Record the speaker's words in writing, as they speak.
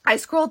I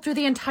scrolled through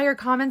the entire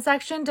comment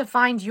section to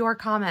find your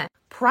comment.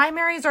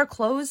 Primaries are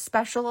closed,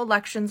 special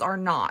elections are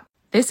not.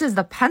 This is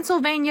the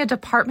Pennsylvania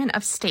Department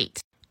of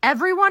State.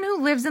 Everyone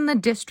who lives in the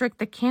district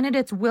the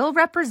candidates will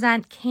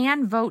represent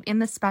can vote in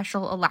the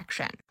special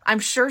election. I'm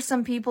sure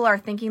some people are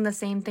thinking the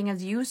same thing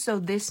as you, so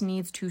this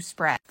needs to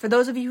spread. For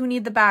those of you who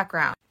need the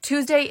background,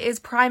 Tuesday is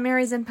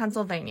primaries in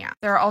Pennsylvania.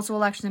 There are also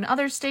elections in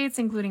other states,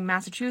 including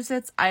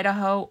Massachusetts,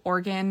 Idaho,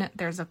 Oregon.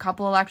 There's a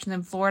couple elections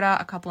in Florida,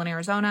 a couple in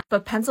Arizona.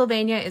 But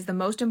Pennsylvania is the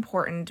most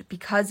important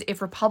because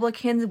if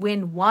Republicans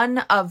win one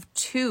of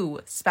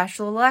two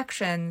special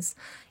elections,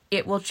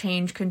 it will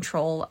change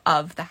control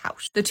of the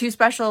House. The two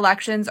special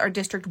elections are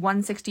District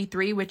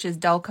 163, which is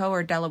Delco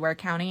or Delaware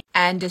County,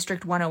 and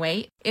District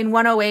 108. In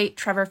 108,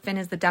 Trevor Finn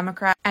is the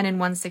Democrat, and in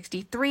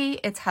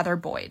 163, it's Heather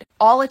Boyd.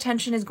 All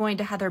attention is going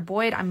to Heather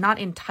Boyd. I'm not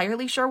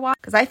entirely sure why,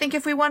 because I think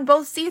if we won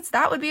both seats,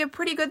 that would be a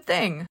pretty good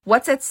thing.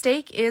 What's at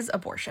stake is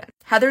abortion.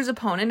 Heather's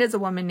opponent is a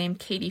woman named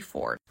Katie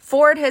Ford.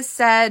 Ford has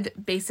said,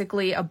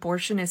 basically,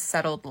 abortion is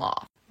settled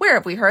law. Where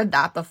have we heard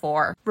that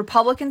before?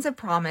 Republicans have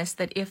promised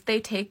that if they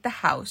take the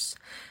House,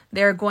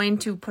 they're going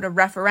to put a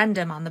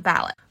referendum on the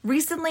ballot.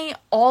 Recently,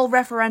 all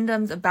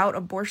referendums about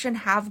abortion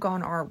have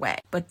gone our way,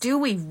 but do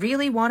we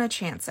really want to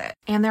chance it?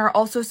 And there are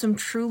also some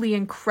truly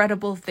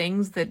incredible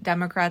things that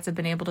Democrats have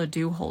been able to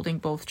do holding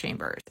both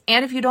chambers.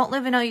 And if you don't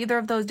live in either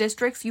of those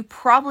districts, you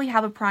probably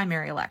have a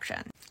primary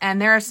election. And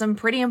there are some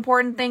pretty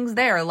important things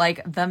there,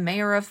 like the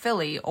mayor of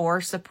Philly or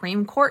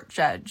Supreme Court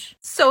judge.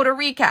 So to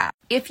recap,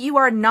 if you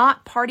are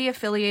not party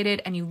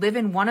affiliated and you live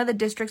in one of the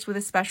districts with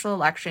a special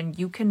election,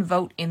 you can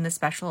vote in the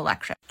special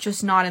election,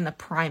 just not in the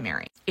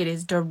primary. It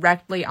is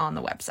directly on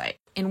the website.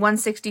 In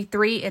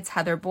 163, it's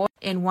Heather Boyd.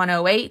 In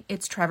 108,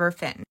 it's Trevor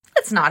Finn.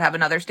 Let's not have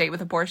another state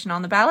with abortion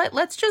on the ballot.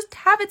 Let's just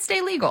have it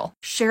stay legal.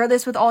 Share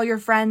this with all your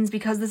friends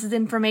because this is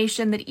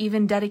information that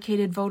even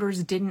dedicated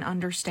voters didn't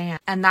understand.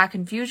 And that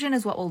confusion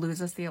is what will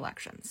lose us the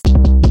elections.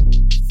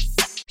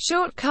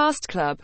 Shortcast Club